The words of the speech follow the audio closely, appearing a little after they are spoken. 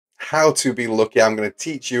how to be lucky. I'm going to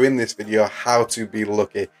teach you in this video how to be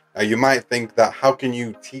lucky. Now you might think that how can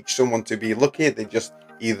you teach someone to be lucky? They just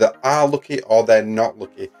either are lucky or they're not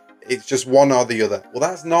lucky. It's just one or the other. Well,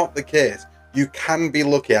 that's not the case. You can be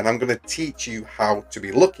lucky, and I'm going to teach you how to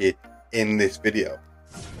be lucky in this video.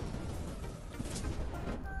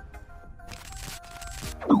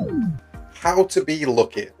 How to be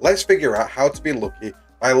lucky. Let's figure out how to be lucky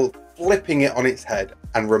by flipping it on its head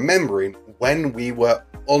and remembering when we were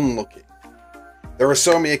unlucky. There are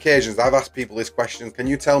so many occasions I've asked people this question: can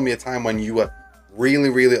you tell me a time when you were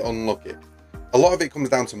really unlucky? A lot of it comes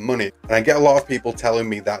down to money, and I get a lot of people telling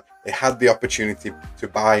me that they had the opportunity to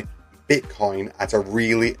buy Bitcoin at a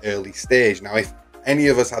really early stage. Now, if any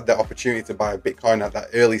of us had the opportunity to buy Bitcoin at that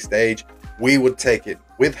early stage, we would take it.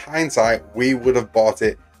 With hindsight, we would have bought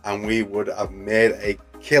it and we would have made a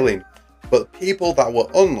killing. But people that were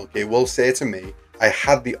unlucky will say to me, I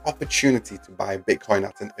had the opportunity to buy Bitcoin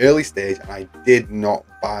at an early stage and I did not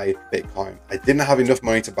buy Bitcoin. I didn't have enough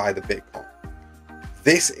money to buy the Bitcoin.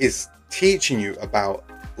 This is teaching you about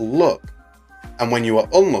luck. And when you were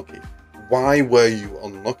unlucky, why were you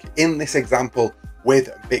unlucky? In this example with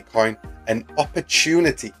Bitcoin, an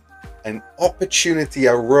opportunity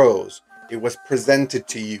arose. It was presented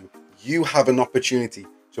to you. You have an opportunity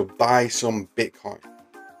to buy some Bitcoin.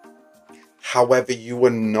 However, you were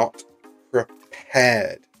not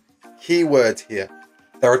prepared. Keyword here.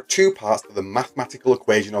 There are two parts to the mathematical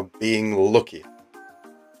equation of being lucky.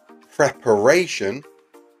 Preparation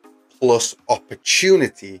plus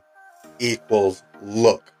opportunity equals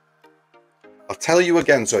luck. I'll tell you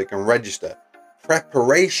again so it can register.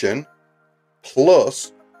 Preparation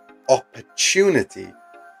plus opportunity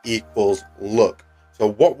equals luck.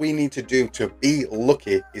 So what we need to do to be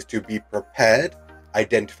lucky is to be prepared,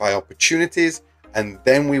 identify opportunities, and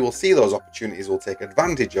then we will see those opportunities, we'll take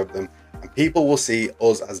advantage of them, and people will see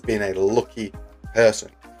us as being a lucky person.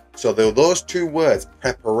 So those two words,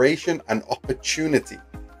 preparation and opportunity,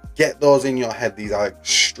 get those in your head. These are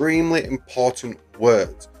extremely important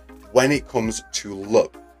words when it comes to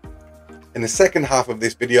luck. In the second half of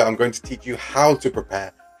this video, I'm going to teach you how to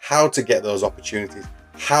prepare, how to get those opportunities,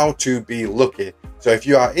 how to be lucky. So if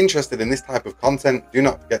you are interested in this type of content, do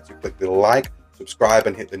not forget to click the like, subscribe,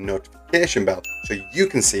 and hit the notification bell so you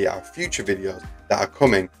can see our future videos that are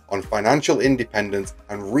coming on financial independence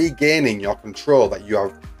and regaining your control that you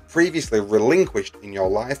have previously relinquished in your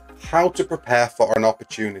life. How to prepare for an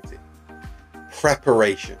opportunity.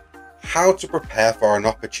 Preparation. How to prepare for an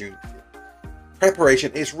opportunity.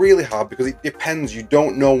 Preparation is really hard because it depends. You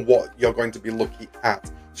don't know what you're going to be lucky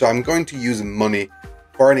at. So I'm going to use money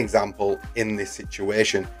for an example in this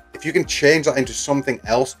situation. If you can change that into something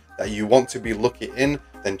else that you want to be lucky in,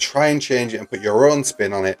 then try and change it and put your own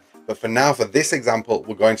spin on it. But for now, for this example,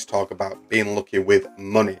 we're going to talk about being lucky with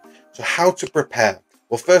money. So how to prepare?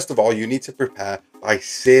 Well, first of all, you need to prepare by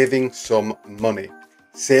saving some money.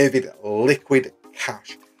 Saving liquid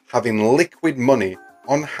cash. Having liquid money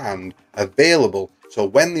on hand available, so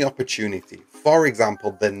when the opportunity, for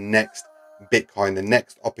example, the next Bitcoin, the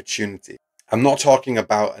next opportunity, I'm not talking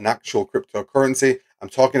about an actual cryptocurrency, I'm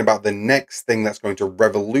talking about the next thing that's going to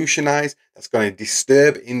revolutionize, that's going to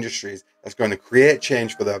disturb industries, that's going to create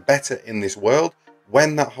change for the better in this world.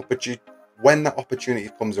 When that opportunity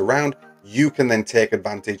comes around, you can then take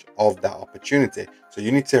advantage of that opportunity. So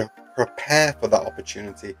you need to prepare for that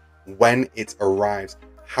opportunity when it arrives.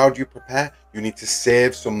 How do you prepare? You need to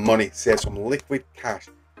save some money, save some liquid cash.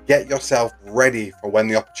 Get yourself ready for when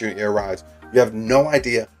the opportunity arrives. You have no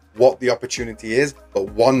idea what the opportunity is, but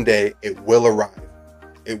one day it will arrive.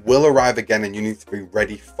 It will arrive again, and you need to be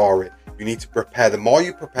ready for it. You need to prepare. The more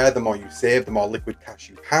you prepare, the more you save, the more liquid cash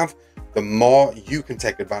you have, the more you can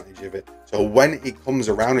take advantage of it. So when it comes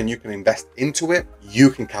around and you can invest into it,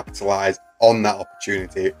 you can capitalize on that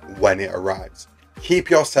opportunity when it arrives. Keep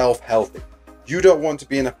yourself healthy. You don't want to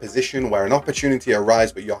be in a position where an opportunity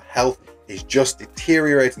arrives, but your health is just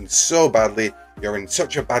deteriorating so badly. You're in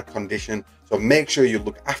such a bad condition. So make sure you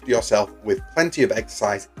look after yourself with plenty of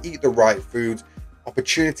exercise, eat the right foods.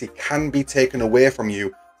 Opportunity can be taken away from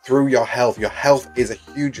you through your health. Your health is a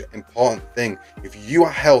huge, important thing. If you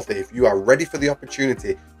are healthy, if you are ready for the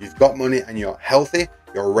opportunity, you've got money and you're healthy,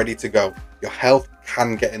 you're ready to go. Your health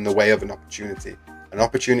can get in the way of an opportunity. An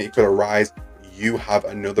opportunity could arise. You have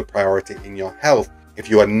another priority in your health if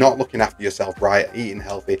you are not looking after yourself right, eating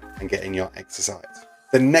healthy, and getting your exercise.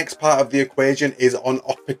 The next part of the equation is on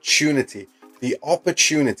opportunity. The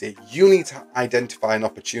opportunity, you need to identify an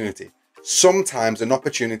opportunity. Sometimes an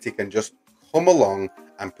opportunity can just come along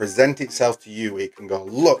and present itself to you. It can go,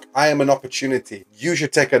 look, I am an opportunity. You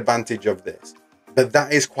should take advantage of this. But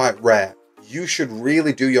that is quite rare. you should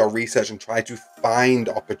really do your research and try to find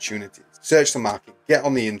opportunities. Search the market, get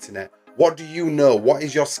on the internet. What do you know? What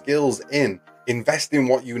is your skills in? Invest in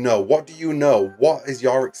what you know. What do you know? What is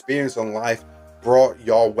your experience on life brought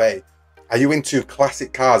your way? Are you into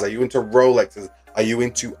classic cars? Are you into Rolexes? Are you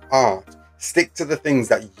into art? Stick to the things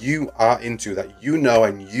that you are into, that you know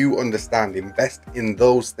and you understand. Invest in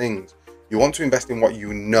those things. You want to invest in what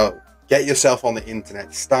you know. Get yourself on the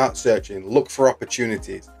internet, start searching, look for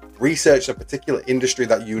opportunities, research a particular industry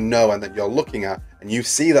that you know and that you're looking at, and you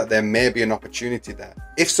see that there may be an opportunity there.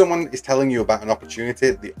 If someone is telling you about an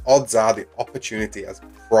opportunity, the odds are the opportunity has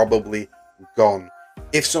probably gone.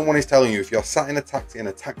 If someone is telling you, if you're sat in a taxi and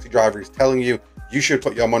a taxi driver is telling you, you should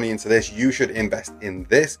put your money into this, you should invest in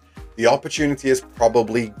this, the opportunity is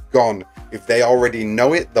probably gone. If they already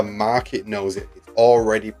know it, the market knows it. It's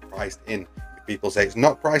already priced in. If people say it's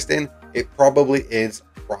not priced in, it probably is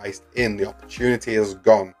priced in. The opportunity is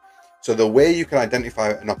gone. So the way you can identify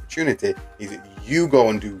an opportunity is that you go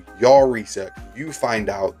and do your research. You find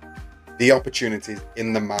out the opportunities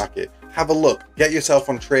in the market. Have a look. Get yourself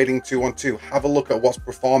on Trading 212. Have a look at what's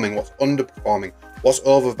performing, what's underperforming, what's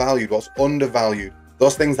overvalued, what's undervalued.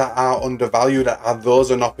 Those things that are undervalued, are those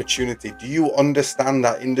an opportunity? Do you understand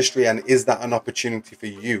that industry, and is that an opportunity for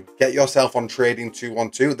you? Get yourself on Trading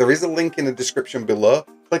 212. There is a link in the description below.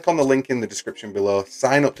 Click on the link in the description below.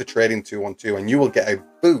 Sign up to Trading 212 and you will get a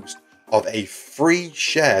boost of a free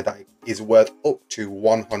share that is worth up to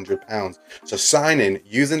 £100. So sign in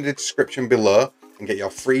using the description below and get your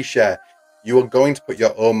free share. You are going to put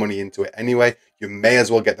your own money into it anyway. You may as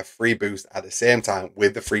well get the free boost at the same time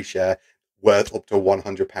with the free share worth up to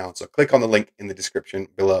 £100. So click on the link in the description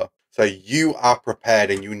below. So you are prepared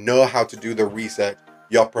and you know how to do the research.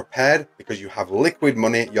 You're prepared because you have liquid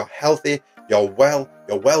money, you're healthy, you're well,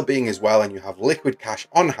 your well-being is well, and you have liquid cash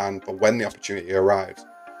on hand for when the opportunity arrives.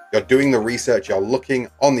 You're doing the research, you're looking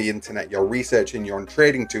on the internet, you're researching, you're on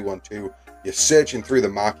Trading 212, you're searching through the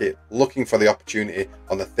market, looking for the opportunity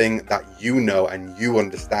on the thing that you know and you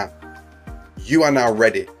understand. You are now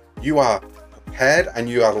ready. You are prepared and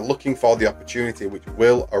you are looking for the opportunity which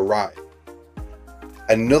will arrive.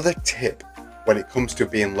 Another tip when it comes to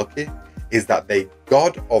being lucky is that the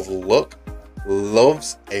God of luck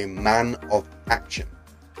loves a man of action.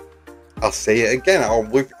 I'll say it again.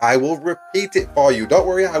 I will repeat it for you. Don't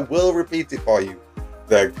worry, I will repeat it for you.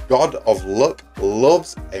 The God of luck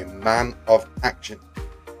loves a man of action.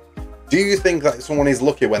 Do you think that someone is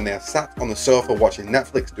lucky when they are sat on the sofa watching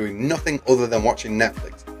Netflix doing nothing other than watching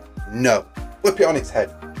Netflix? No. Flip it on its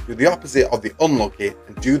head. Do the opposite of the unlucky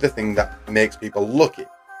and do the thing that makes people lucky.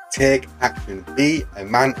 Take action. Be a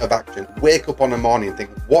man of action. Wake up on a morning and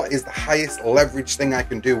think, what is the highest leverage thing I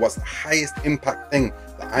can do? What's the highest impact thing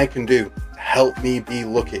that I can do to help me be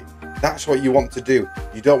lucky? That's what you want to do.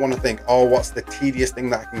 You don't want to think, oh, what's the tedious thing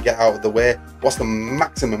that I can get out of the way? What's the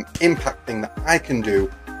maximum impact thing that I can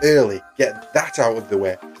do early? Get that out of the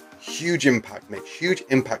way. Huge impact. Make huge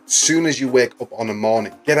impact soon as you wake up on a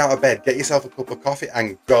morning. Get out of bed, get yourself a cup of coffee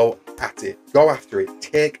and go at it. Go after it.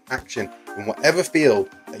 Take action. In whatever field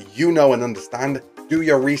that you know and understand, do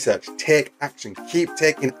your research. Take action. Keep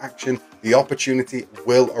taking action. The opportunity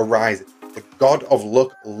will arise. The God of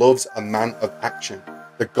luck loves a man of action.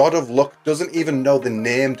 The God of luck doesn't even know the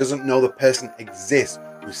name, doesn't know the person exists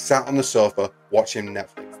who sat on the sofa watching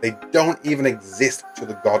Netflix. They don't even exist to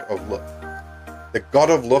the God of luck. The God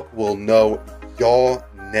of luck will know your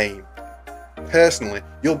name. Personally,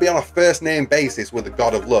 you'll be on a first name basis with the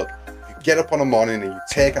God of luck. If you get up on a morning and you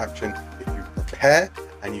take action, if you prepare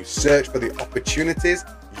and you search for the opportunities,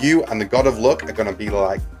 you and the God of luck are going to be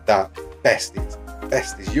like that. Besties.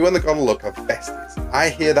 Besties. You and the God of luck are besties. I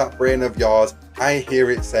hear that brain of yours. I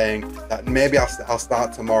hear it saying that maybe I'll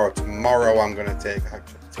start tomorrow. Tomorrow I'm going to take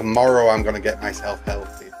action. Tomorrow I'm going to get myself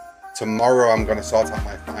healthy. Tomorrow I'm going to sort out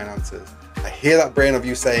my finances. I hear that brain of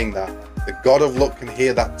you saying that. The God of luck can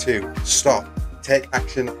hear that too. Stop. Take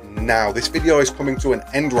action now. This video is coming to an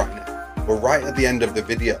end right now. We're right at the end of the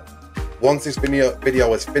video. Once this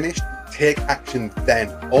video is finished, take action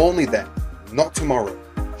then. Only then. Not tomorrow.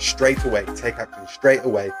 Straight away. Take action straight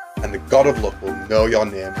away. And the God of luck will know your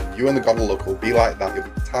name. And you and the God of luck will be like that. You'll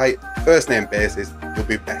be tight. First name basis. You'll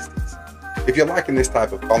be besties. If you're liking this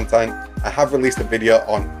type of content, I have released a video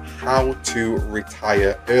on how to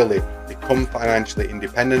retire early. Become financially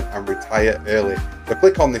independent and retire early. So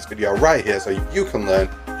click on this video right here so you can learn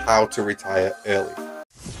how to retire early.